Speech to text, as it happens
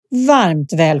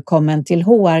Varmt välkommen till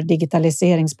HR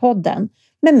Digitaliseringspodden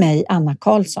med mig Anna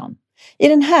Karlsson. I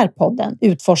den här podden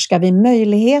utforskar vi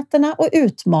möjligheterna och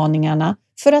utmaningarna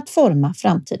för att forma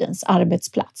framtidens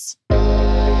arbetsplats.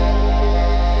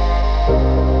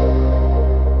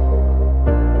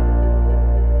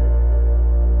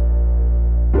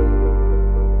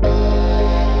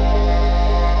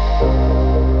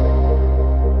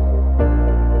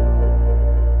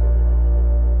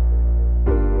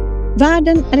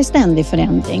 Världen är i ständig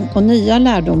förändring och nya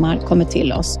lärdomar kommer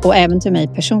till oss och även till mig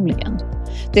personligen.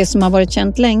 Det som har varit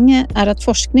känt länge är att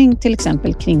forskning till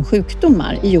exempel kring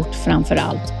sjukdomar är gjort framför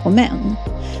allt på män.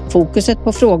 Fokuset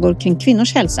på frågor kring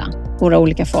kvinnors hälsa, våra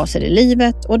olika faser i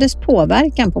livet och dess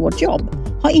påverkan på vårt jobb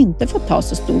har inte fått ta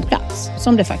så stor plats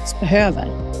som det faktiskt behöver.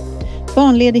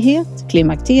 Barnledighet,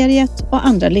 klimakteriet och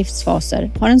andra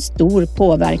livsfaser har en stor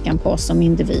påverkan på oss som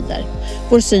individer.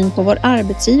 Vår syn på vår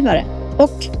arbetsgivare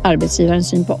och arbetsgivarens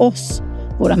syn på oss,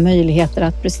 våra möjligheter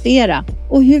att prestera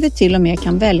och hur vi till och med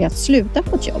kan välja att sluta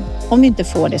på ett jobb om vi inte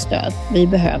får det stöd vi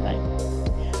behöver.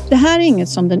 Det här är inget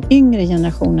som den yngre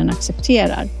generationen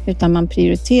accepterar, utan man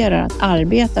prioriterar att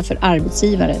arbeta för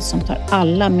arbetsgivare som tar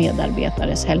alla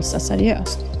medarbetares hälsa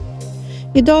seriöst.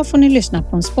 Idag får ni lyssna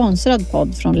på en sponsrad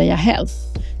podd från Leia Health,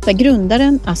 där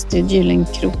grundaren Astrid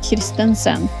Gyllenkrok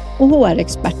Christensen och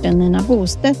HR-experten Nina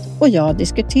Bostedt och jag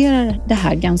diskuterar det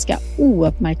här ganska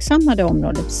ouppmärksammade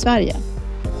området i Sverige,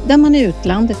 där man i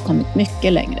utlandet kommit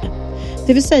mycket längre,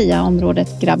 det vill säga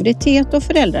området graviditet och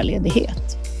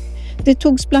föräldraledighet. Det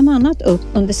togs bland annat upp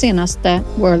under senaste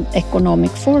World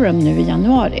Economic Forum nu i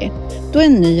januari, då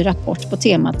en ny rapport på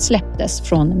temat släpptes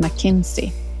från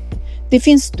McKinsey. Det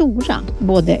finns stora,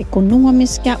 både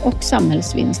ekonomiska och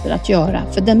samhällsvinster att göra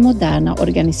för den moderna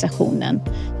organisationen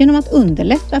genom att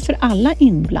underlätta för alla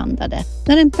inblandade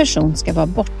när en person ska vara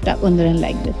borta under en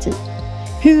längre tid.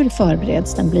 Hur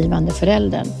förbereds den blivande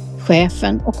föräldern,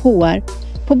 chefen och HR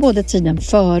på både tiden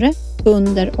före,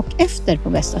 under och efter på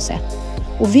bästa sätt?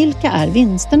 Och vilka är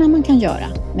vinsterna man kan göra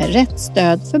med rätt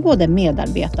stöd för både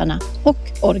medarbetarna och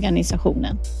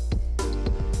organisationen?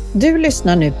 Du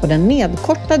lyssnar nu på den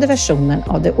nedkortade versionen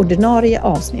av det ordinarie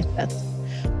avsnittet.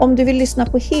 Om du vill lyssna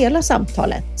på hela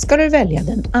samtalet ska du välja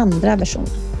den andra versionen.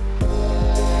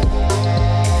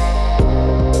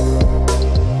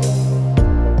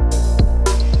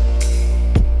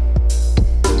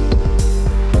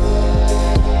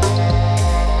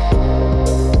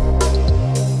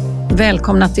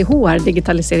 Välkomna till HR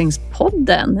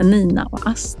Digitaliseringspodden, Nina och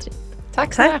Astrid.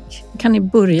 Tack. Kan ni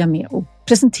börja med att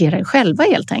presentera er själva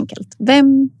helt enkelt?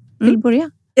 Vem vill börja?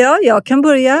 Ja, jag kan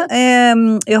börja. Jag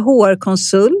är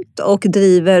HR-konsult och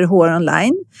driver HR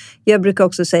online. Jag brukar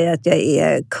också säga att jag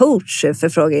är coach för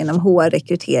frågor inom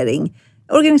HR-rekrytering,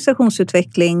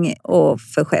 organisationsutveckling och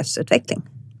för chefsutveckling.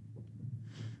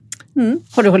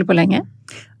 Har du hållit på länge?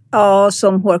 Ja,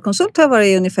 som HR-konsult har jag varit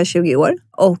i ungefär 20 år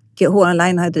och HR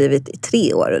online har jag drivit i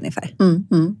 3 år ungefär.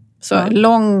 Så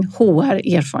lång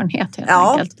HR-erfarenhet helt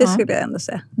enkelt. Ja, det skulle jag ändå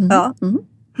säga.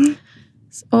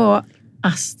 Och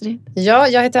Astrid? Ja,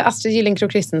 jag heter Astrid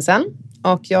Gyllenkrok Christensen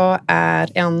och jag är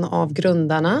en av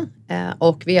grundarna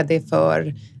och vd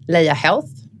för Leia Health,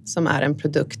 som är en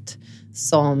produkt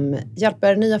som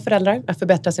hjälper nya föräldrar att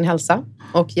förbättra sin hälsa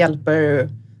och hjälper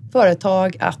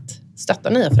företag att stötta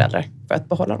nya föräldrar för att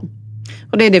behålla dem.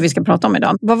 Och det är det vi ska prata om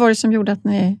idag. Vad var det som gjorde att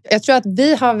ni... Jag tror att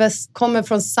vi kommer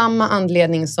från samma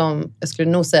anledning som, jag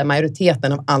skulle nog säga,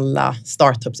 majoriteten av alla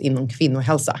startups inom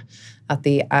kvinnohälsa. Att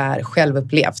det är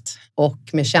självupplevt och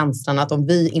med känslan att om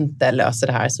vi inte löser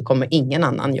det här så kommer ingen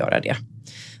annan göra det.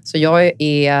 Så jag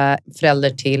är förälder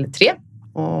till 3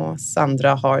 och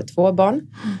Sandra har 2 barn.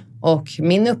 Och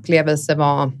min upplevelse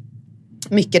var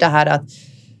mycket det här att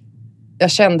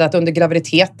jag kände att under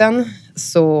graviditeten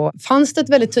så fanns det ett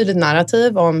väldigt tydligt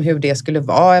narrativ om hur det skulle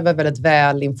vara. Jag var väldigt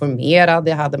väl informerad.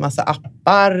 Jag hade massa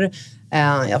appar.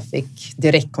 Jag fick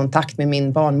direktkontakt med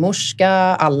min barnmorska.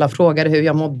 Alla frågade hur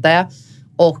jag mådde.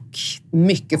 Och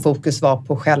mycket fokus var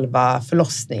på själva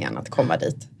förlossningen, att komma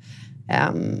dit.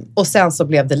 Och sen så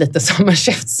blev det lite som en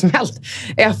käftsmält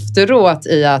efteråt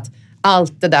i att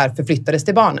allt det där förflyttades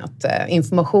till barnet.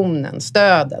 Informationen,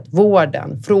 stödet,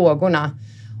 vården, frågorna.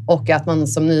 Och att man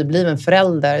som nybliven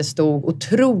förälder stod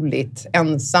otroligt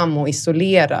ensam och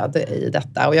isolerad i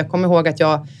detta. Och jag kommer ihåg att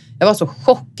jag var så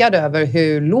chockad över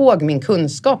hur låg min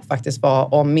kunskap faktiskt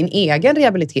var om min egen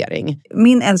rehabilitering.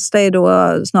 Min äldsta är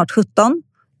då snart 17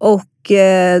 och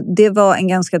det var en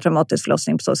ganska dramatisk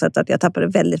förlossning på så sätt att jag tappade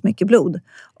väldigt mycket blod.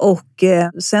 Och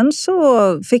sen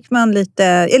så fick man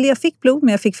jag fick blod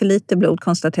men jag fick för lite blod,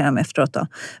 konstaterade de efteråt då.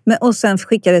 Och sen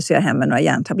skickades jag hem med några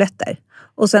järntabletter.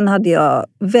 Och sen hade jag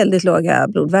väldigt låga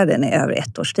blodvärden i över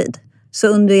 1 års tid. Så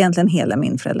under egentligen hela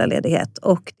min föräldraledighet.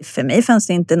 Och för mig fanns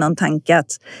det inte någon tanke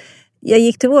att jag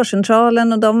gick till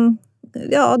vårdcentralen och de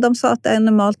sa att det är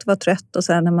normalt att vara trött och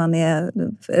sen när man är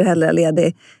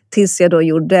föräldraledig. Tills jag då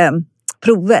gjorde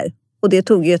prover. Och det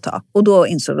tog ju ett tag. Och då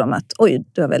insåg de att oj,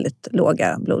 du har väldigt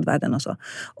låga blodvärden och så.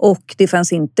 Och det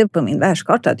fanns inte på min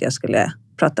världskarta att jag skulle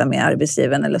prata med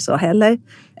arbetsgivaren eller så heller.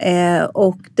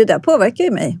 Och det där påverkar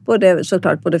ju mig.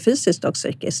 Såklart både fysiskt och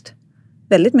psykiskt.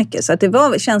 Väldigt mycket. Så att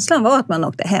känslan var att man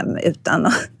åkte hem utan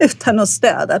något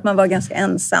stöd. Att man var ganska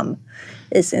ensam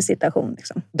i sin situation.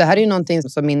 Liksom. Det här är ju någonting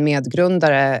som min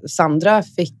medgrundare Sandra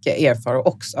fick erfara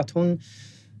också. Att hon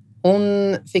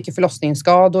fick ju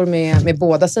förlossningsskador med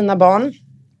båda sina barn.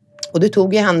 Och det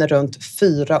tog ju henne runt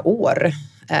 4 år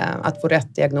att få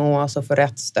rätt diagnos och få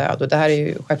rätt stöd. Och det här är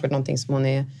ju självklart någonting som hon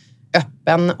är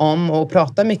öppen om och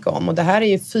pratar mycket om. Och det här är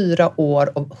ju 4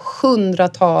 år av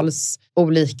hundratals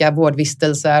olika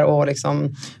vårdvistelser och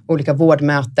liksom olika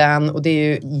vårdmöten. Och det är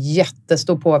ju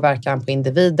jättestor påverkan på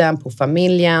individen, på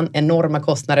familjen, enorma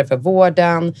kostnader för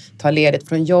vården, ta ledigt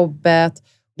från jobbet.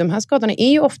 De här skadorna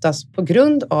är ju oftast på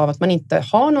grund av att man inte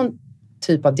har någon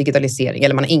typ av digitalisering,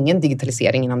 eller man har ingen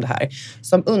digitalisering inom det här,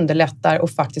 som underlättar och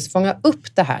faktiskt fånga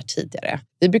upp det här tidigare.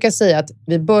 Vi brukar säga att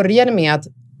vi började med att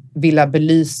vilja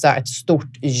belysa ett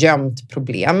stort gömt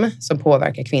problem som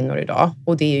påverkar kvinnor idag.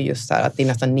 Och det är ju just så här att det är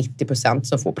nästan 90%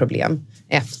 som får problem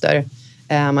efter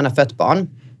man har fött barn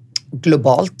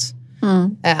globalt.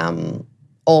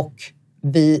 Och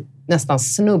vi nästan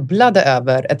snubblade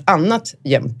över ett annat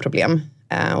gömt problem.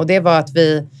 Och det var att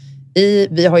vi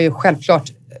har ju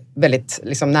självklart väldigt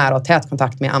liksom nära och tät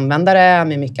kontakt med användare,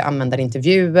 med mycket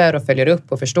användarintervjuer och följer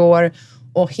upp och förstår.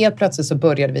 Och helt plötsligt så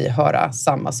började vi höra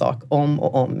samma sak om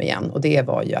och om igen. Och det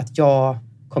var ju att jag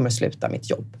kommer sluta mitt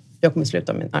jobb. Jag kommer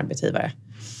sluta min arbetsgivare.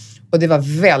 Och det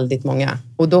var väldigt många.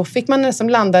 Och då fick man nästan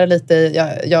landa lite i,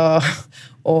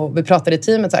 och vi pratade i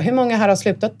teamet så här, hur många här har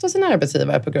slutat hos sin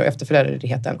arbetsgivare efter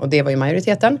föräldraledigheten? Och det var ju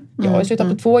majoriteten. Jag har slutat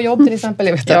på 2 jobb till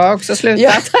exempel. Jag har också slutat.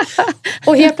 Ja.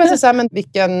 Och helt plötsligt så här, men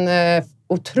vilken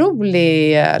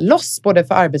otrolig loss både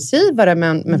för arbetsgivare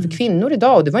men för kvinnor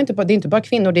idag. Och det är inte bara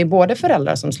kvinnor, det är både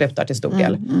föräldrar som slutar till stor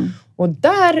del. Och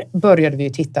där började vi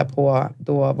titta på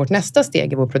då vårt nästa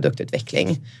steg i vår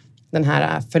produktutveckling. Den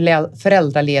här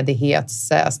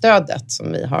föräldraledighetsstödet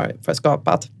som vi har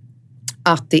skapat.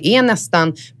 Att det är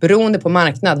nästan, beroende på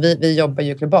marknad, vi jobbar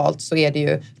ju globalt, så är det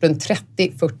ju runt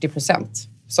 30-40%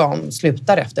 som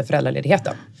slutar efter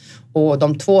föräldraledigheten. Och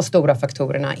de 2 stora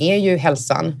faktorerna är ju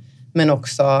hälsan, men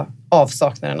också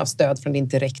avsaknaden av stöd från din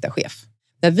direkta chef.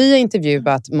 När vi har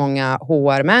intervjuat många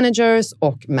HR-managers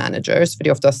och managers, för det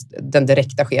är oftast den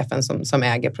direkta chefen som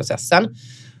äger processen,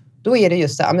 då är det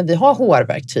just så här, men vi har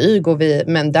HR-verktyg,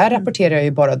 men där rapporterar jag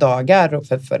ju bara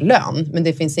dagar för lön. Men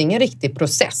det finns ingen riktig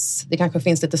process. Det kanske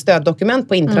finns lite stöddokument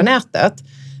på intranätet,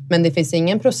 men det finns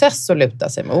ingen process att luta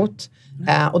sig mot.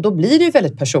 Och då blir det ju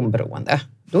väldigt personberoende.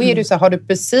 Då är det ju så här,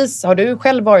 har du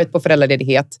själv varit på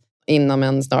föräldraledighet inom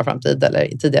en snar framtid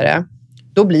eller tidigare,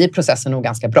 då blir processen nog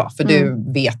ganska bra. För du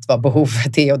vet vad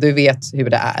behovet är och du vet hur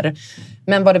det är.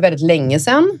 Men var det väldigt länge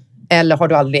sedan? Eller har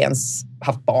du aldrig ens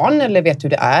haft barn eller vet hur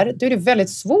det är? Då är det väldigt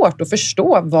svårt att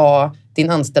förstå vad din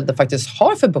anställda faktiskt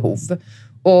har för behov.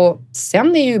 Och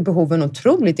sen är ju behoven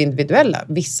otroligt individuella.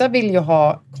 Vissa vill ju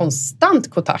ha konstant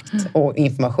kontakt och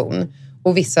information.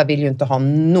 Och vissa vill ju inte ha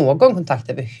någon kontakt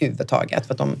överhuvudtaget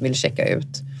för att de vill checka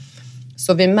ut.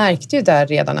 Så vi märkte ju där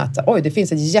redan att det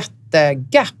finns ett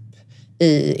jättegap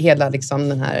i hela liksom,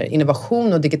 den här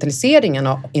innovation och digitaliseringen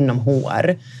inom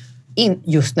HR.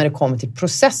 Just när det kommer till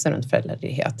processen runt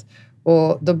föräldraledighet.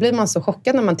 Och då blir man så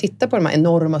chockad när man tittar på de här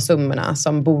enorma summorna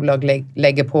som bolag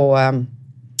lägger på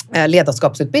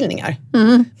ledarskapsutbildningar.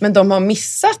 Men de har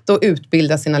missat att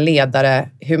utbilda sina ledare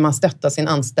hur man stöttar sin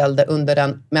anställda under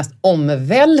den mest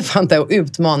omvälvande och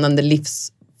utmanande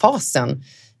livsfasen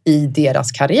i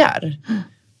deras karriär.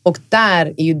 Och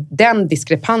där är ju den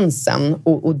diskrepansen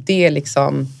och det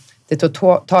liksom det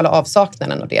totala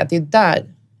avsaknaden av det är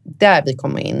där vi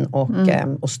kommer in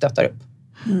och stöttar upp.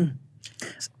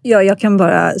 Ja, jag kan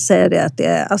bara säga det att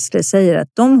det Astrid säger, att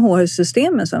de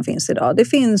HR-systemen som finns idag, det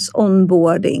finns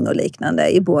onboarding och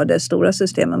liknande i både stora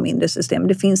system och mindre system.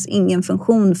 Det finns ingen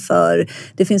funktion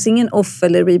det finns ingen off-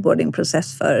 eller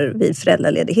reboarding-process vid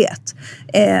föräldraledighet.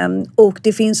 Och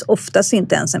det finns oftast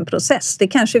inte ens en process. Det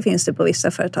kanske finns det på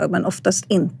vissa företag, men oftast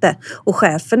inte. Och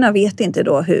cheferna vet inte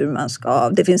då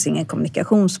det finns ingen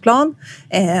kommunikationsplan.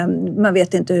 Man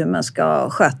vet inte hur man ska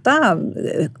sköta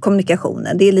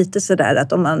kommunikationen. Det är lite sådär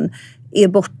att om man är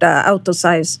borta, out of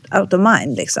sight, out of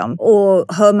mind liksom.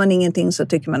 Och hör man ingenting så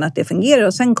tycker man att det fungerar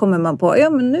och sen kommer man på, ja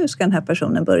men nu ska den här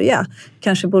personen börja.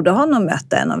 Kanske borde ha någon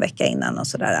möte någon vecka innan och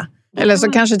sådär. Eller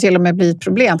så kanske till och med blir ett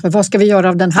problem. För vad ska vi göra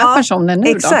av den här personen nu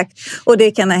då? Exakt. Och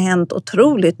det kan ha hänt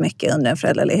otroligt mycket under en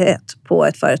föräldraledighet på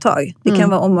ett företag. Det kan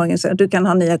vara omorganisation. Du kan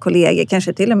ha nya kollegor,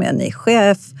 kanske till och med en ny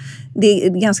chef. Det är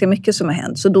ganska mycket som har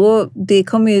hänt. Så det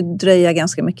kommer ju dröja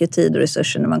ganska mycket tid och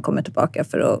resurser när man kommer tillbaka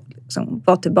för att liksom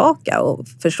vara tillbaka och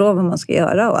förstå vad man ska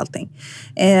göra och allting.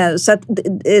 Så att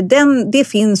det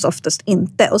finns oftast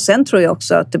inte. Och sen tror jag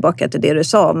också, tillbaka till det du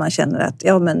sa, om man känner att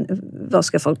ja men vad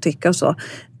ska folk tycka och så.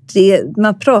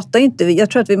 Man pratar inte, jag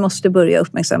tror att vi måste börja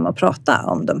uppmärksamma och prata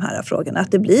om de här frågorna.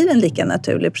 Att det blir en lika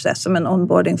naturlig process som en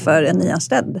onboarding för en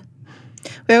nyanställd.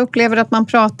 Och jag upplever att man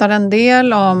pratar en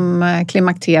del om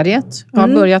klimakteriet. Har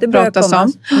börjat pratas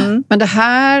om. Men det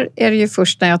här är det ju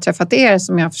först när jag har träffat er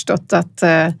som jag har förstått att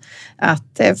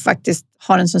det faktiskt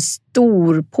har en så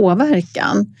stor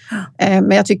påverkan.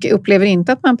 Men jag upplever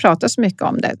inte att man pratar så mycket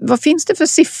om det. Vad finns det för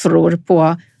siffror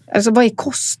på, alltså vad är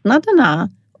kostnaderna?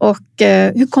 Och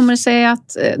hur kommer det sig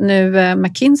att nu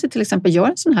McKinsey till exempel gör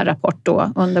en sån här rapport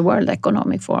då under World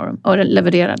Economic Forum och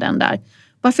levererar den där?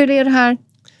 Varför är det här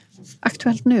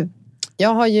aktuellt nu?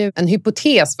 Jag har ju en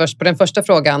hypotes först på den första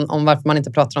frågan om varför man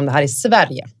inte pratar om det här i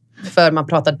Sverige. För man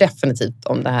pratar definitivt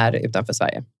om det här utanför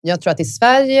Sverige. Jag tror att i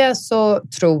Sverige så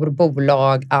tror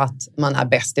bolag att man är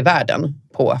bäst i världen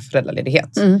på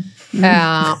föräldraledighet.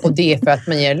 Och det är för att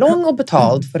man ger lång och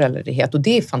betald föräldraledighet. Och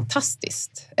det är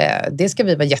fantastiskt. Det ska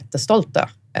vi vara jättestolta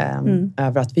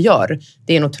över att vi gör.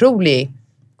 Det är en otrolig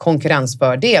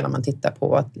konkurrensfördel om man tittar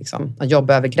på att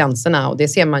jobba över gränserna. Och det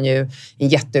ser man ju en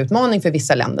jätteutmaning för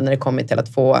vissa länder när det kommer till att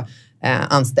få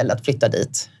anställda att flytta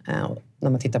dit. När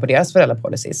man tittar på deras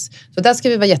föräldrapolicies. Så där ska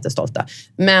vi vara jättestolta.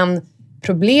 Men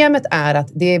problemet är att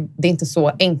det är inte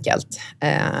så enkelt.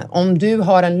 Om du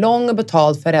har en lång och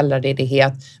betald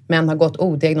föräldraledighet men har gått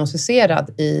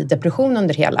odiagnostiserad i depression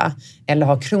under hela eller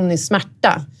har kronisk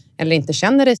smärta eller inte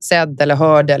känner dig sedd eller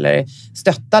hörd eller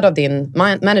stöttad av din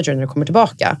manager när du kommer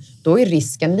tillbaka, då är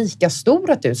risken lika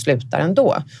stor att du slutar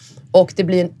ändå. Och det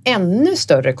blir en ännu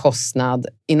större kostnad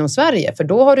inom Sverige. För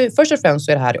då har du, först och främst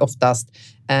så är det här oftast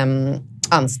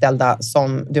anställda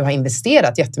som du har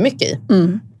investerat jättemycket i.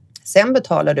 Sen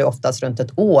betalar du oftast runt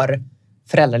ett år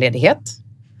föräldraledighet.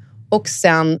 Och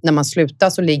sen när man slutar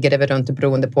så ligger det väl runt,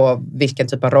 beroende på vilken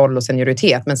typ av roll och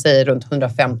senioritet, men säger runt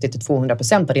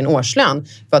 150-200% av din årslön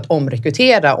för att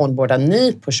omrekrytera och onboarda en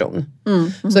ny person.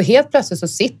 Så helt plötsligt så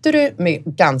sitter du med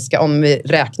om vi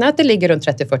räknar att det ligger runt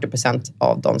 30-40%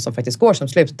 av de som faktiskt går som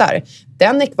slutar.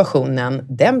 Den ekvationen,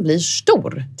 den blir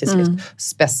stor till slut.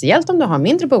 Speciellt om du har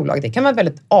mindre bolag. Det kan vara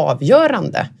väldigt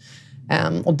avgörande.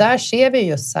 Och där ser vi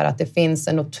just så här att det finns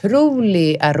en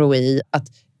otrolig ROI att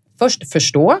först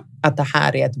förstå att det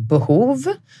här är ett behov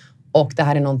och det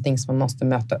här är någonting som man måste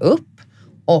möta upp.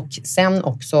 Och sen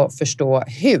också förstå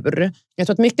hur. Jag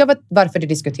tror att mycket av varför det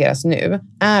diskuteras nu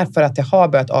är för att det har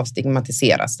börjat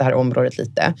avstigmatiseras, det här området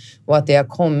lite. Och att det har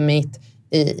kommit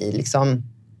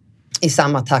i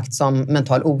samma takt som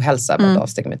mental ohälsa börjat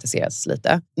avstigmatiseras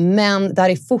lite. Men där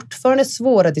är fortfarande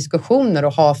svåra diskussioner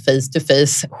att ha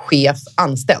face-to-face chef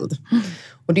anställd.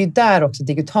 Och det är där också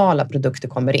digitala produkter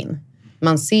kommer in.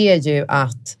 Man ser ju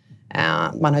att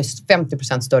man har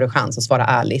 50% större chans att svara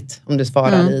ärligt om du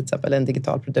svarar i till exempel en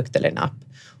digital produkt eller en app.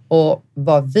 Och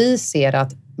vad vi ser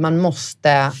att man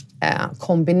måste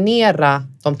kombinera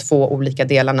de två olika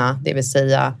delarna, det vill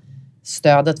säga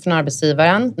stödet från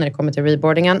arbetsgivaren när det kommer till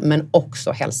reboardingen, men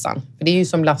också hälsan. För det är ju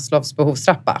som Laslovs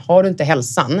behovstrappa. Har du inte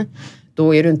hälsan,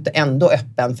 då är du inte ändå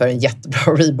öppen för en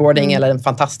jättebra reboarding eller en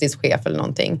fantastisk chef eller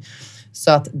någonting.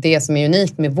 Så att det som är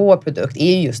unikt med vår produkt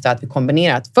är just det att vi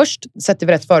kombinerar att först sätter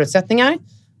vi rätt förutsättningar,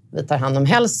 vi tar hand om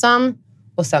hälsan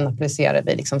och sen applicerar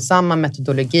vi samma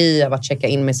metodologi av att checka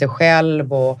in med sig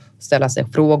själv och ställa sig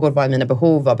frågor. Vad är mina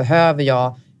behov? Vad behöver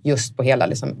jag? Just på hela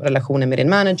relationen med din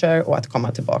manager och att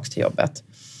komma tillbaka till jobbet.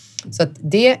 Så att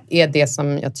det är det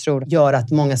som jag tror gör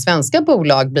att många svenska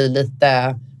bolag blir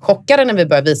lite chockade när vi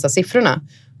börjar visa siffrorna.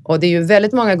 Och det är ju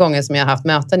väldigt många gånger som jag har haft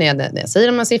möten när jag säger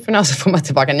de här siffrorna så får man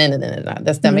tillbaka nej.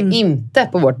 Det stämmer inte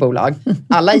på vårt bolag.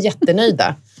 Alla är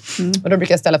jättenöjda. Och då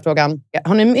brukar jag ställa frågan,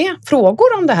 har ni med frågor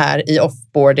om det här i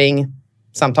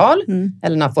offboarding-samtal?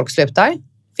 Eller när folk slutar?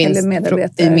 Finns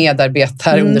i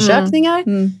medarbetarundersökningar?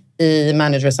 I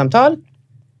managersamtal?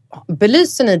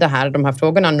 Belyser ni de här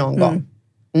frågorna någon gång?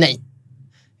 Nej.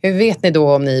 Hur vet ni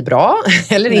då om ni är bra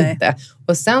eller inte?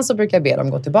 Och sen så brukar jag be dem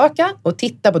gå tillbaka och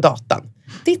titta på datan.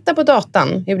 Titta på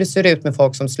datan, hur det ser ut med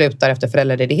folk som slutar efter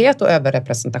föräldraledighet och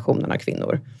överrepresentationen av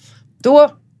kvinnor.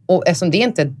 Då Och eftersom det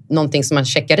inte är någonting som man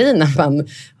checkar i när man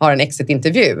har en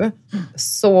exit-intervju,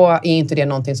 så är inte det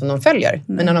någonting som de följer.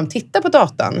 Men när de tittar på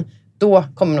datan, då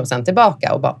kommer de sen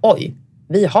tillbaka och bara, oj,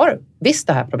 vi har visst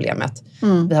det här problemet.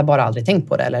 Vi har bara aldrig tänkt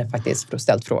på det eller faktiskt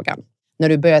ställt frågan. När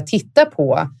du börjar titta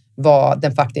på vad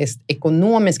den faktiskt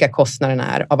ekonomiska kostnaden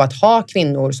är av att ha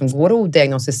kvinnor som går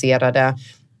odiagnostiserade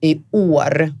i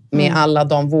år med alla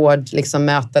de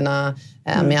vårdmötena,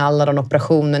 med alla de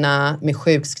operationerna, med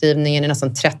sjukskrivningen. Det är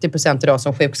nästan 30% idag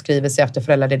som sjukskriver sig efter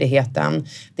föräldraledigheten.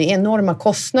 Det är enorma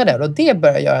kostnader och det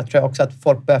börjar göra, tror jag, också att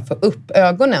folk börjar få upp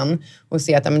ögonen och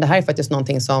se att det här är faktiskt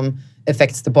någonting som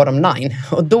affects the bottom line.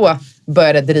 Och då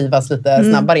börjar det drivas lite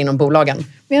snabbare inom bolagen.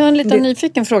 Vi har en liten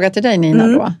nyfiken fråga till dig, Nina,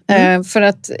 då. För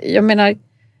att jag menar,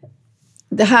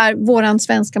 det här, våran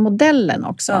svenska modellen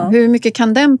också. Ja. Hur mycket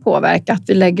kan den påverka att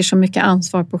vi lägger så mycket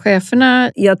ansvar på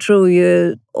cheferna? Jag tror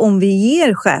ju om vi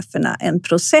ger cheferna en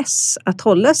process att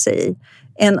hålla sig i,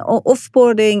 en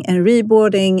offboarding, en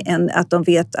reboarding, att de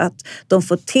vet att de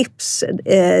får tips.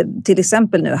 Till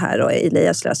exempel nu här då, i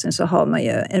Elias lösning så har man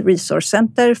ju en resource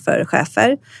center för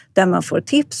chefer där man får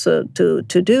tips och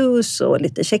to-dos och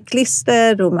lite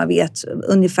checklister och man vet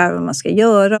ungefär vad man ska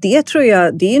göra. Det tror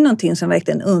jag, det är någonting som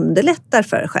verkligen underlättar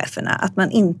för cheferna. Att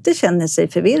man inte känner sig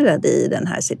förvirrad i den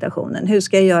här situationen. Hur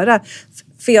ska jag göra?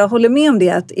 För jag håller med om det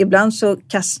att ibland så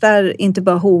kastar inte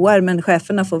bara HR men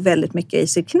cheferna får väldigt mycket i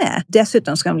sitt knä.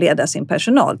 Dessutom ska de leda sin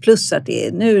personal plus att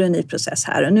nu är det en ny process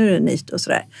här och nu är det nytt och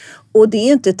sådär. Och det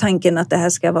är inte tanken att det här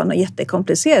ska vara något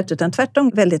jättekomplicerat utan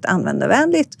tvärtom väldigt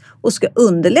användarvänligt och ska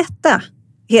underlätta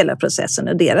hela processen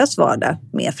och deras vardag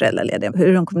med föräldralediga.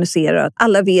 Hur de kommunicerar, att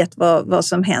alla vet vad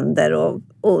som händer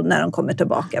och när de kommer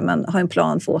tillbaka. Man har en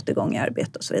plan för återgång i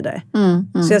arbete och så vidare.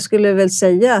 Så jag skulle väl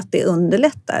säga att det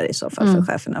underlättar i så fall för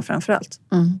cheferna framförallt.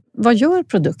 Vad gör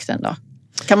produkten då?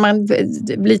 Kan man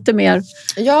lite mer...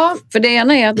 Ja. För det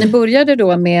ena är att ni började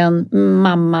då med en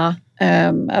mamma,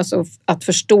 alltså att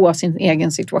förstå sin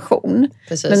egen situation.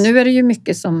 Precis. Men nu är det ju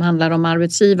mycket som handlar om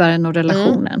arbetsgivaren och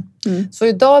relationen. Så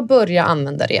idag börjar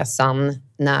användarresan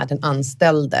när den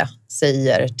anställde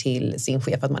säger till sin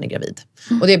chef att man är gravid.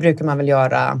 Och det brukar man väl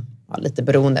göra lite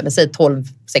beroende, men säg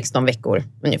 12-16 veckor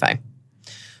ungefär.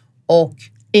 Och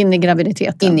in i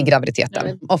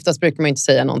graviditeten. Oftast brukar man inte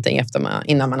säga någonting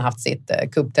innan man har haft sitt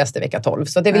kubbtest i vecka 12.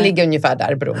 Så det vill ligga ungefär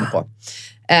där beroende på.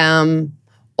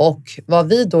 Och vad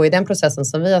vi då i den processen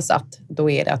som vi har satt, då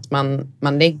är det att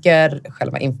man lägger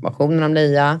själva informationen om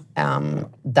LIA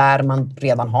där man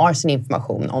redan har sin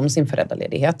information om sin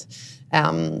föräldraledighet.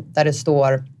 Där det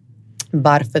står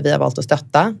varför vi har valt att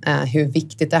stötta, hur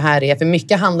viktigt det här är. För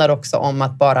mycket handlar också om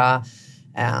att bara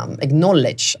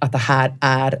acknowledge att det här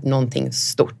är någonting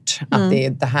stort. Att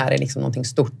det här är liksom någonting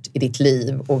stort i ditt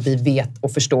liv och vi vet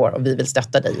och förstår och vi vill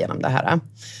stötta dig genom det här.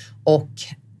 Och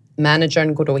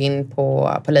managern går då in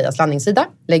på Leias landningssida,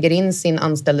 lägger in sin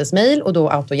anställdes mejl och då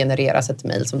autogenereras ett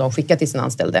mejl som de skickar till sin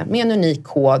anställde med en unik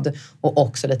kod och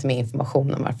också lite mer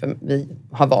information om varför vi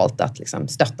har valt att liksom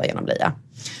stötta genom Leia.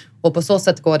 Och på så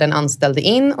sätt går den anställde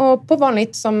in och på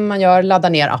vanligt som man gör laddar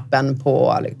ner appen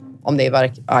på om det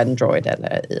är Android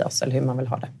eller iOS eller hur man vill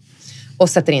ha det. Och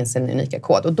sätter in sin unika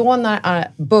kod. Och då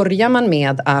börjar man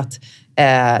med att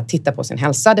titta på sin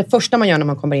hälsa. Det första man gör när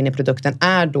man kommer in i produkten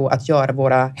är då att göra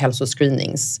våra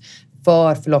hälsoscreenings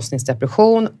för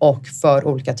förlossningsdepression och för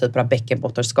olika typer av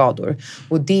bäckenbottenskador.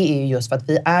 Och det är ju just för att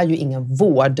vi är ju ingen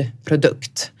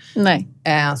vårdprodukt. Nej.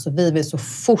 Så vi vill så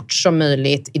fort som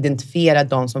möjligt identifiera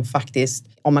de som faktiskt,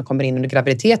 om man kommer in under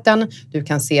graviditeten, du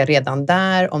kan se redan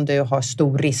där om du har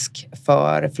stor risk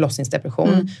för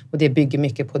förlossningsdepression. Och det bygger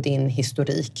mycket på din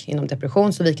historik inom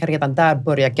depression. Så vi kan redan där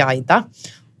börja guida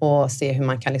och se hur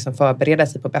man kan liksom förbereda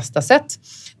sig på bästa sätt.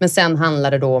 Men sen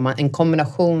handlar det då om en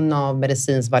kombination av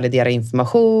medicinskt validerad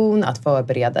information, att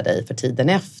förbereda dig för tiden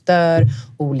efter,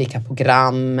 olika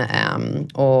program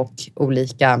och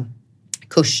olika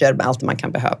kurser med allt man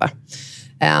kan behöva.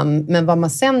 Men vad man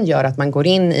sen gör är att man går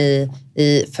in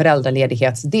i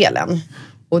föräldraledighetsdelen.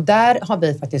 Och där har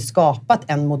vi faktiskt skapat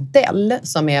en modell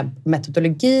som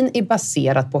metodologin är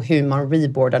baserad på hur man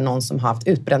reboardar någon som har haft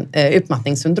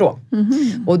utmattningssyndrom.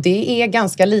 Och det är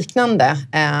ganska liknande.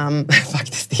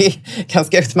 Faktiskt det är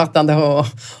ganska utmattande att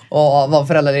vara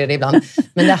föräldraledig ibland.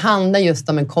 Men det handlar just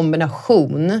om en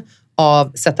kombination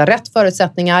av sätta rätt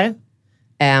förutsättningar,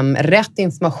 rätt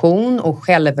information och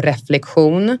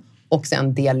självreflektion och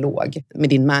sen dialog med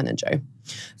din manager.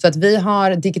 Så att vi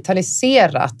har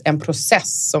digitaliserat en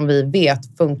process som vi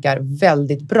vet funkar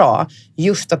väldigt bra.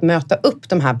 Just att möta upp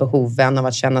de här behoven av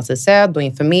att känna sig sedd och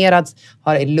informerad.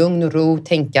 Ha i lugn och ro,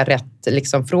 tänka rätt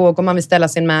frågor man vill ställa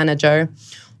sin manager.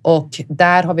 Och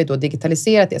där har vi då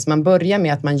digitaliserat det. Så man börjar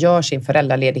med att man gör sin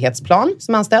föräldraledighetsplan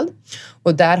som anställd.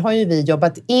 Och där har ju vi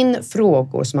jobbat in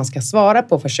frågor som man ska svara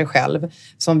på för sig själv.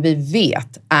 Som vi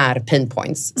vet är pain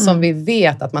points. Som vi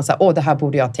vet att man säger, det här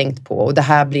borde jag ha tänkt på. Och det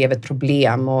här blev ett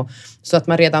problem. Och, så att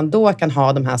man redan då kan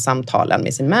ha de här samtalen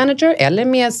med sin manager eller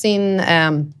med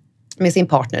sin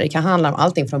partner. Det kan handla om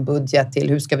allting från budget till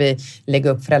hur ska vi lägga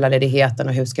upp föräldraledigheten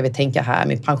och hur ska vi tänka här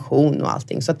med pension och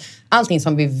allting. Så att allting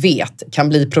som vi vet kan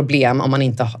bli problem om man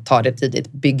inte tar det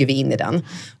tidigt bygger vi in i den.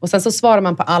 Och sen så svarar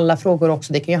man på alla frågor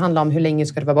också. Det kan ju handla om hur länge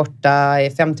ska du vara borta,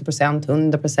 50%,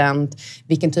 100%.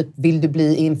 Vilken typ vill du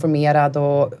bli informerad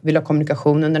och vill ha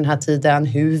kommunikation under den här tiden?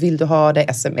 Hur vill du ha det?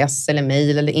 SMS eller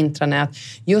mejl eller intranät?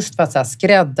 Just för att så här,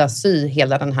 skräddarsy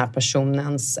hela den här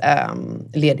personens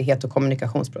ledighet och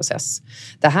kommunikationsprocess.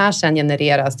 Det här sen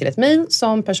genereras till ett mejl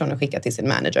som personen skickar till sin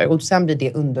manager och sen blir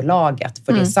det underlaget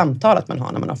för det samtalet man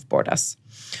har när man offboardas.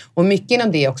 Och mycket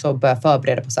inom det också börja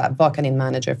förbereda på så här, vad kan din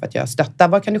manager för att göra stötta?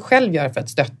 Vad kan du själv göra för att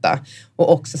stötta?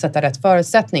 Och också sätta rätt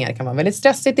förutsättningar. Det kan vara väldigt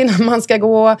stressigt innan man ska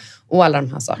gå och alla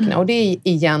de här sakerna. Och det är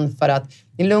igen för att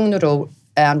i lugn och ro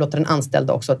låta den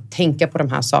anställda också tänka på de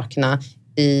här sakerna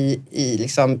i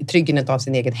tryggheten av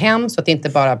sin eget hem. Så att det inte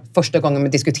bara första gången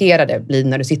man diskuterar det blir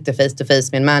när du sitter face to face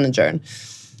med en manager.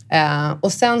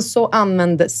 Och sen så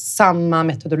använder samma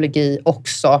metodologi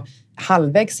också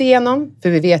halvvägs igenom. För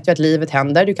vi vet ju att livet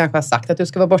händer. Du kanske har sagt att du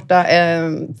ska vara borta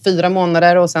 4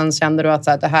 månader och sen känner du att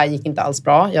så här, det här gick inte alls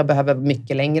bra. Jag behöver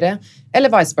mycket längre.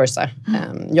 Eller vice versa.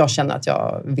 Jag känner att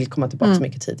jag vill komma tillbaka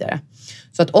mycket tidigare.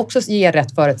 Så att också ge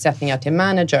rätt förutsättningar till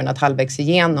managern att halvvägs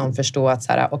igenom förstå att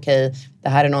så här, okej, det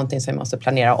här är någonting som vi måste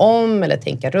planera om eller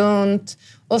tänka runt.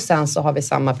 Och sen så har vi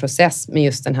samma process med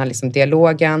just den här liksom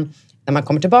dialogen när man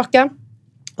kommer tillbaka.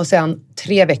 Och sen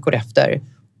 3 veckor efter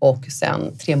och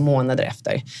sen 3 månader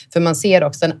efter. För man ser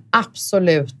också den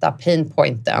absoluta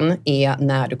painpointen är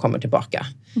när du kommer tillbaka.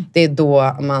 Det är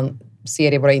då man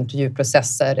ser i våra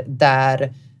intervjuprocesser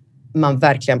där man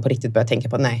verkligen på riktigt börjar tänka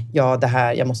på nej, det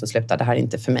här, jag måste sluta, det här är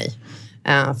inte för mig.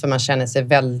 För man känner sig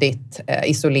väldigt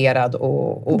isolerad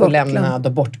och lämnad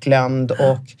och bortglömd.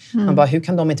 Och man bara, hur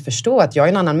kan de inte förstå att jag är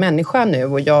en annan människa nu?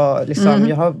 Och jag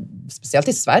har, speciellt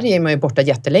i Sverige är man ju borta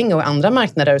jättelänge och i andra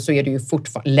marknader så är du ju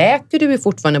läker du ju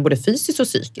fortfarande både fysiskt och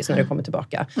psykiskt när du kommer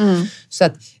tillbaka. Så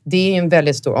att det är en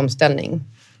väldigt stor omställning.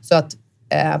 Så att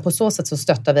på så sätt så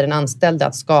stöttar vi den anställda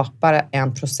att skapa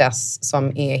en process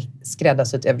som är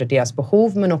skräddarsydd över deras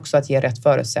behov men också att ge rätt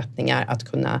förutsättningar att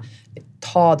kunna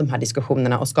ta de här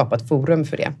diskussionerna och skapa ett forum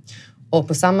för det. Och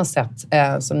på samma sätt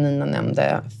som Nina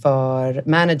nämnde för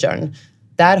managern,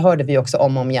 där hörde vi också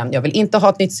om och om igen. Jag vill inte ha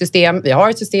ett nytt system. Vi har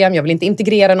ett system. Jag vill inte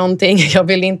integrera någonting. Jag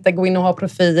vill inte gå in och ha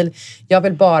profil. Jag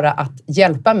vill bara att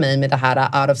hjälpa mig med det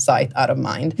här out of sight, out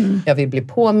of mind. Jag vill bli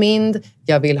påmind.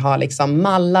 Jag vill ha liksom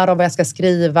mallar av vad jag ska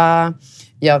skriva.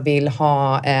 Jag vill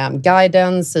ha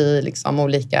guidance i liksom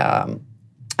olika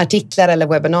artiklar eller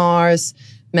webinars.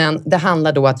 Men det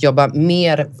handlar då att jobba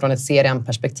mer från ett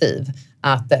CRM-perspektiv.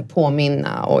 Att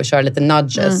påminna och köra lite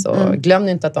nudges. Och glöm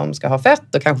inte att de ska ha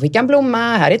fett och kanske skicka en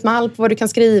blomma. Här är ett mall på vad du kan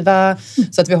skriva.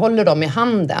 Så att vi håller dem i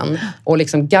handen och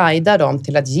liksom guidar dem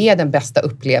till att ge den bästa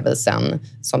upplevelsen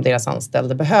som deras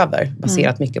anställda behöver.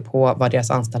 Baserat mycket på vad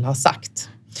deras anställda har sagt.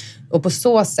 Och på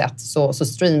så sätt så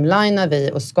streamlinar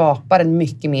vi och skapar en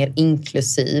mycket mer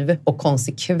inklusiv och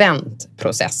konsekvent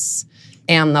process.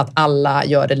 Än att alla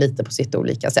gör det lite på sitt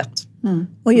olika sätt.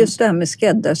 Och just det här med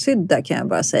skräddarsydda kan jag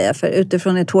bara säga. För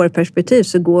utifrån ett HR-perspektiv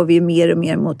så går vi mer och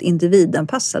mer mot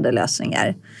individanpassade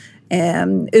lösningar.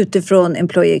 Utifrån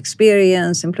employee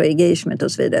experience, employee engagement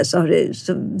och så vidare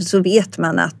så vet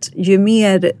man att ju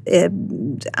mer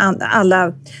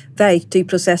alla verktyg,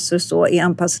 processer så är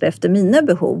anpassade efter mina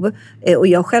behov och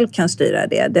jag själv kan styra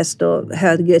det, desto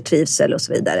högre trivsel och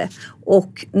så vidare.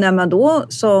 Och när man då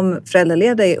som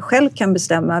föräldraledare själv kan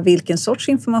bestämma vilken sorts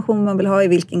information man vill ha i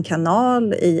vilken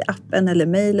kanal, i appen eller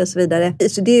mejl och så vidare.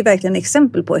 Så det är verkligen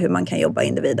exempel på hur man kan jobba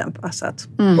individanpassat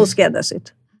och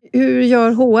skräddarsytt. Hur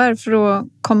gör HR för att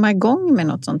komma igång med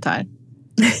något sånt här?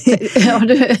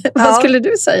 Vad skulle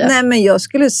du säga? Nej, men jag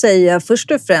skulle säga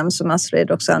först och främst, som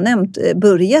Astrid också har nämnt,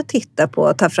 börja titta på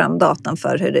att ta fram datan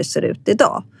för hur det ser ut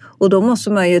idag. Och då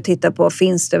måste man ju titta på,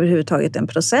 finns det överhuvudtaget en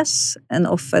process, en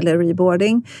off- eller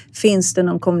reboarding? Finns det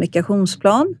någon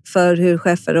kommunikationsplan för hur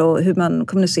chefer och hur man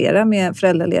kommunicerar med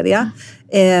föräldralediga?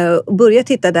 Börja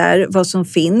titta där vad som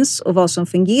finns och vad som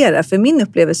fungerar. För min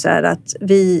upplevelse är att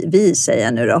vi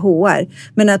säger nu då HR,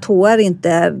 men att HR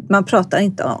inte, man pratar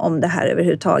inte om det här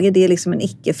överhuvudtaget. Det är liksom en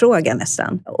icke-fråga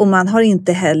nästan. Och man har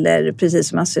inte heller, precis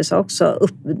som Astrid sa också,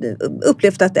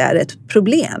 upplevt att det är ett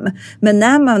problem. Men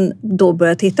när man då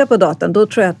börjar titta på datan, då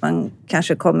tror jag att man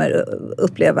kanske kommer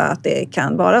uppleva att det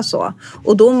kan vara så.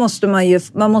 Och då måste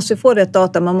man måste få rätt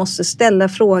data, man måste ställa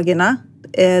frågorna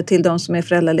till de som är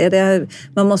föräldralediga.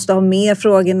 Man måste ha med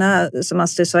frågorna, som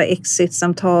Astrid sa,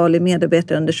 exit-samtal,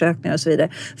 medarbetarundersökningar och så vidare,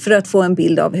 för att få en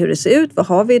bild av hur det ser ut. Vad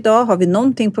har vi idag? Har vi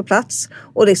någonting på plats?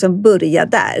 Och liksom börja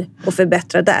där och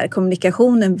förbättra där.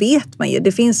 Kommunikationen vet man ju.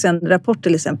 Det finns en rapport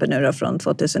till exempel nu då från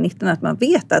 2019 att man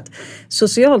vet att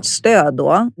socialt stöd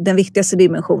då, den viktigaste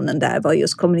dimensionen där var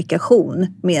just kommunikation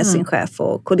med sin chef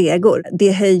och kollegor.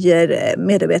 Det höjer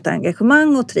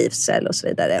medarbetarengagemang och trivsel och så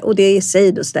vidare. Och det i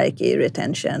sig då stärker ju retention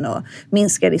och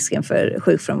minska risken för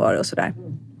sjukfrånvaro och sådär.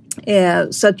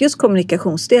 Så att just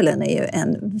kommunikationsdelen är ju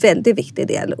en väldigt viktig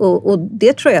del. Och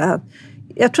det tror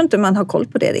jag tror inte man har koll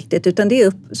på det riktigt, utan det är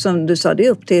upp, som du sa, det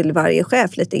är upp till varje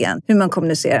chef lite grann hur man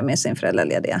kommunicerar med sin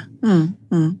föräldralediga.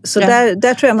 Så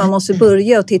där tror jag man måste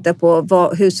börja och titta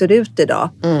på hur ser det ut idag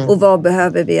och vad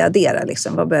behöver vi addera,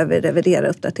 liksom, vad behöver vi revidera och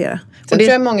uppdatera. Sen tror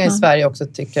jag många i Sverige också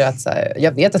tycker att, så här,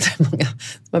 jag vet att det är många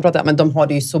som pratar, men de har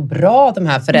det ju så bra, de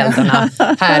här föräldrarna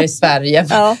här i Sverige.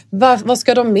 Vad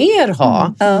ska de mer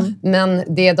ha? Men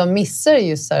det de missar är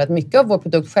ju så här att mycket av vår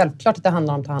produkt, självklart att det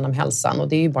handlar om att ta hand om hälsan, och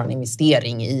det är ju bara en investering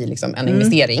i liksom, en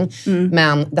investering.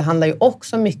 Men det handlar ju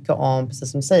också mycket om,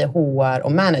 precis som du säger, HR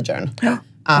och managern.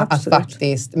 Att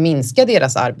faktiskt minska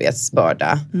deras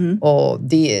arbetsbörda. Och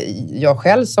jag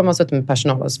själv som har suttit med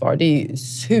personalansvar, det är ju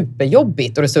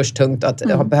superjobbigt och resurstungt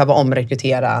att behöva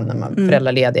omrekrytera när man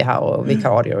föräldralediga och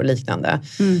vikarier och liknande.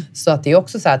 Så att det är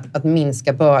också så här att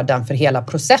minska bördan för hela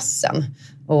processen.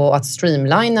 Och att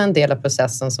streamlina en del av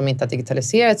processen som inte har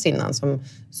digitaliserats innan.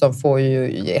 Som får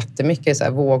ju jättemycket så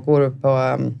här vågor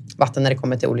på vatten när det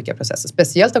kommer till olika processer.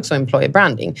 Speciellt också employer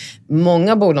branding.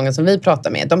 Många bolag som vi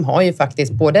pratar med, de har ju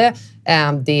faktiskt både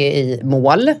det i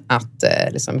mål att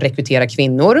liksom rekrytera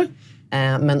kvinnor.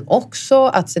 Men också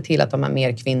att se till att de har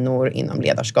mer kvinnor inom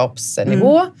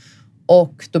ledarskapsnivå.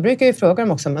 Och då brukar jag fråga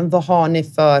dem också, men vad har ni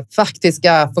för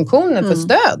faktiska funktioner för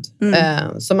stöd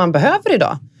som man behöver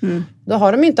idag? Då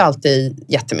har de inte alltid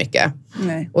jättemycket.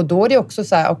 Nej. Och då är det också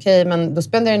så här, okej, men då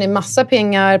spenderar ni massa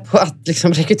pengar på att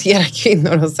liksom rekrytera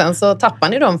kvinnor och sen så tappar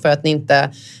ni dem för att ni inte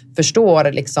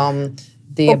förstår liksom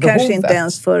det och behovet. Kanske inte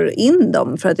ens får in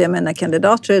dem, för att jag menar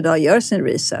kandidater idag gör sin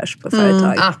research på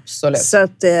företag. Absolut. Så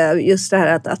att just det här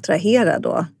att attrahera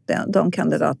då de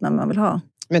kandidaterna man vill ha.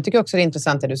 Men jag tycker också det är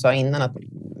intressant det du sa innan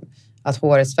att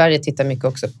HR i Sverige tittar mycket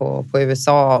också på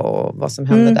USA och vad som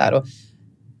händer där. Och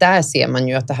där ser man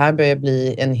ju att det här börjar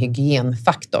bli en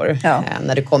hygienfaktor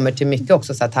när det kommer till mycket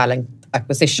också så här talent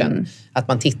acquisition. Att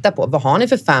man tittar på vad har ni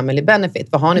för family benefit,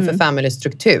 vad har ni för family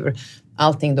struktur.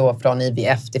 Allting då från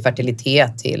IVF till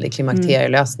fertilitet till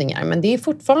klimakterielösningar. Men det är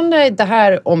fortfarande det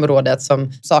här området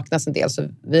som saknas en del. Så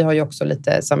vi har ju också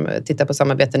lite tittat på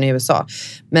samarbeten i USA.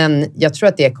 Men jag tror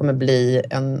att det kommer bli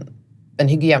en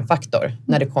hygienfaktor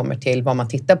när det kommer till vad man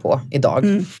tittar på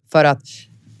idag. För att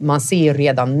man ser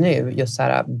redan nu just så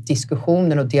här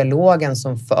diskussionen och dialogen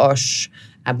som förs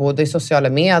både i sociala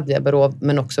medier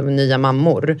men också med nya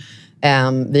mammor.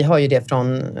 Vi har ju det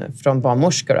från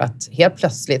barnmorskor att helt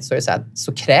plötsligt så är det så här,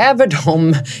 så kräver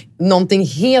de någonting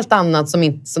helt annat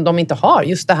som de inte har.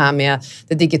 Just det här med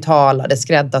det digitala, det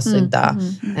skräddarsydda.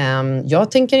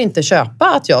 Jag tänker inte köpa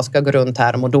att jag ska gå runt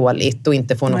här och må dåligt och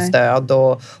inte få något stöd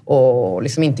och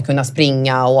liksom inte kunna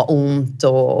springa och ha ont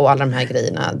och alla de här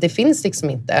grejerna. Det finns liksom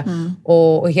inte.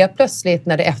 Och helt plötsligt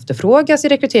när det efterfrågas i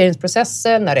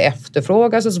rekryteringsprocessen, när det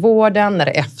efterfrågas hos vården, när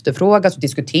det efterfrågas och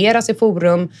diskuteras i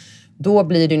forum, då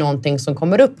blir det någonting som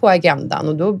kommer upp på agendan.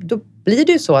 Och då blir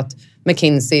det ju så att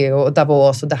McKinsey och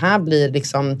Davos och det här blir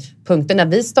liksom punkter. När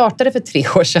vi startade för 3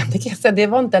 år sedan, det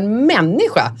var inte en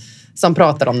människa som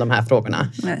pratade om de här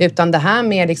frågorna. Nej. Utan det här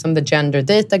med liksom the gender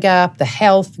data gap, the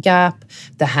health gap.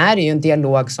 Det här är ju en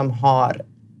dialog som har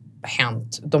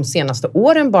hänt de senaste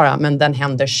åren bara, men den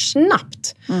händer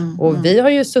snabbt. Och vi har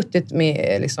ju suttit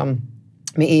med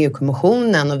med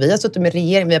EU-kommissionen och vi har suttit med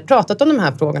regeringen. Vi har pratat om de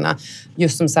här frågorna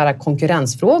just som så här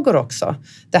konkurrensfrågor också.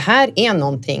 Det här är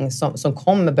någonting som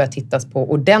kommer börja tittas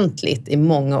på ordentligt i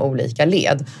många olika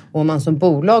led. Och om man som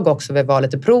bolag också vill vara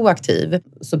lite proaktiv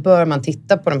så bör man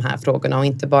titta på de här frågorna och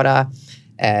inte bara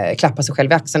klappa sig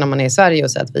själv i axeln när man är i Sverige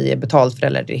och säga att vi är betald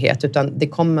föräldraledighet, utan det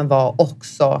kommer vara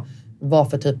också vad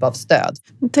för typ av stöd.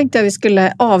 Jag tänkte att vi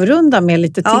skulle avrunda med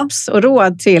lite tips och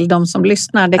råd till de som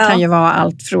lyssnar. Det kan ju vara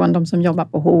allt från de som jobbar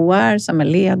på HR, som är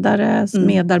ledare, som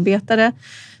medarbetare.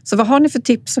 Så vad har ni för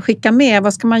tips att skicka med?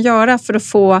 Vad ska man göra för att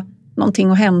få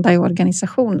någonting att hända i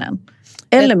organisationen?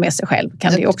 Eller med sig själv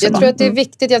kan det också vara. Jag tror att det är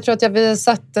viktigt. Jag tror att vi har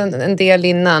satt en del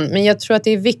innan. Men jag tror att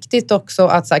det är viktigt också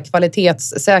att så här,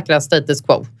 kvalitetssäkra status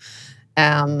quo.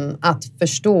 Att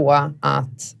förstå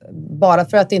att bara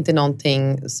för att det inte är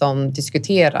någonting som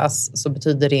diskuteras så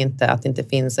betyder det inte att det inte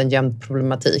finns en jämn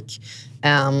problematik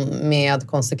med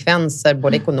konsekvenser,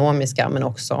 både ekonomiska men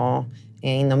också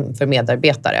för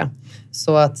medarbetare.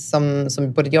 Så att som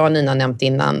både jag och Nina nämnt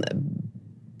innan,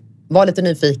 var lite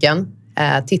nyfiken.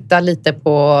 Titta lite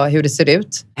på hur det ser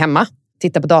ut hemma.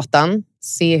 Titta på datan.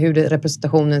 Se hur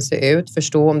representationen ser ut.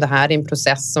 Förstå om det här är en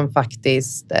process som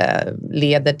faktiskt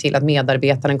leder till att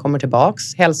medarbetaren kommer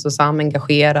tillbaks. Hälsosam,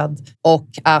 engagerad. Och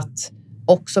att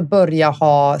också börja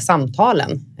ha samtalen.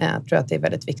 Tror jag att det är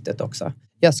väldigt viktigt också.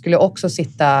 Jag skulle också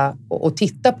sitta och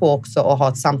titta på också och ha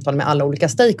ett samtal med alla olika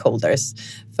stakeholders.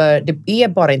 För det är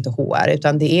bara inte HR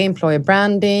utan det är employer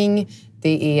branding.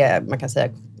 Det är, man kan säga,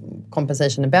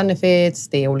 compensation and benefits,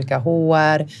 det är olika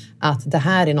HR. Att det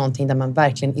här är någonting där man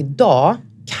verkligen idag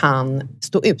kan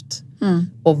stå ut.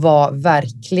 Och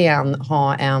verkligen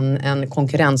ha en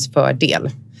konkurrensfördel.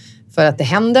 För att det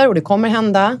händer och det kommer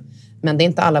hända. Men det är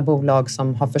inte alla bolag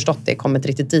som har förstått det, kommit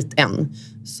riktigt dit än.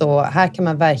 Så här kan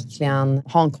man verkligen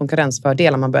ha en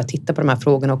konkurrensfördel om man börjar titta på de här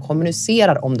frågorna och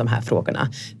kommunicerar om de här frågorna.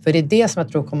 För det är det som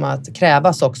jag tror kommer att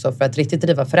krävas också för att riktigt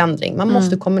driva förändring. Man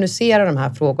måste kommunicera de här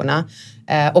frågorna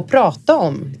och prata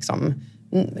om liksom,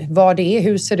 vad det är,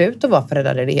 hur ser det ut att vara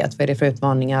föräldraledighet, vad är det för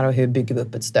utmaningar och hur bygger vi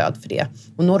upp ett stöd för det.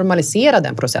 Och normalisera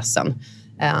den processen.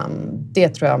 Det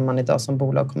tror jag man idag som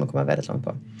bolag kommer komma väldigt långt på.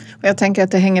 Och jag tänker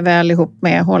att det hänger väl ihop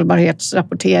med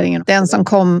hållbarhetsrapporteringen. Den som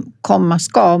komma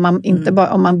ska,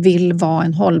 om man vill vara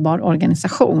en hållbar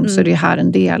organisation så är det här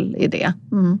en del i det.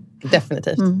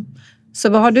 Definitivt. Så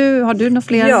vad har du några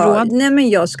fler råd? Nej, men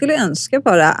jag skulle önska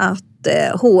bara att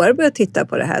HR börjar titta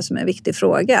på det här som en viktig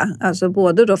fråga. Alltså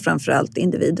både då framförallt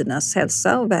individernas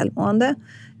hälsa och välmående.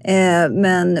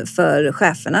 Men för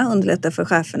cheferna, underlätta för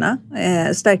cheferna,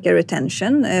 stärka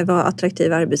retention, vara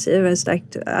attraktiv arbetsgivare,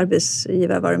 stärkt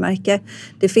arbetsgivarvarumärke.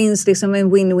 Det finns liksom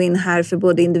en win-win här för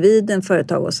både individen,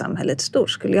 företag och samhället stort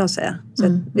skulle jag säga.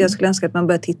 Så jag skulle önska att man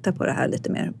börjar titta på det här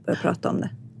lite mer, börja prata om det.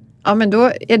 Ja, men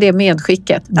då är det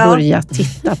medskicket. Börja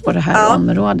titta på det här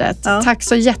området. Ja. Tack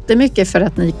så jättemycket för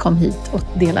att ni kom hit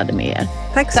och delade med er.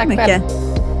 Tack så mycket. Själv.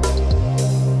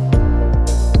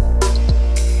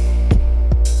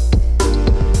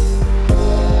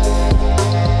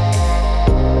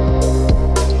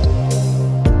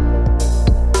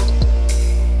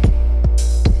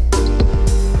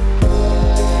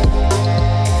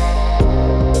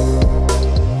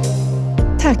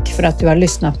 Tack för att du har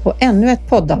lyssnat på ännu ett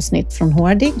poddavsnitt från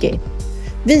HR Digi.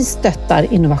 Vi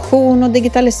stöttar innovation och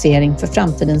digitalisering för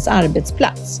framtidens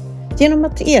arbetsplats genom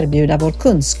att erbjuda vår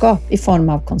kunskap i form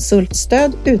av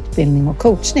konsultstöd, utbildning och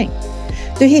coachning.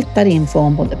 Du hittar info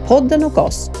om både podden och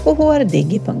oss på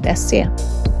hrdigi.se.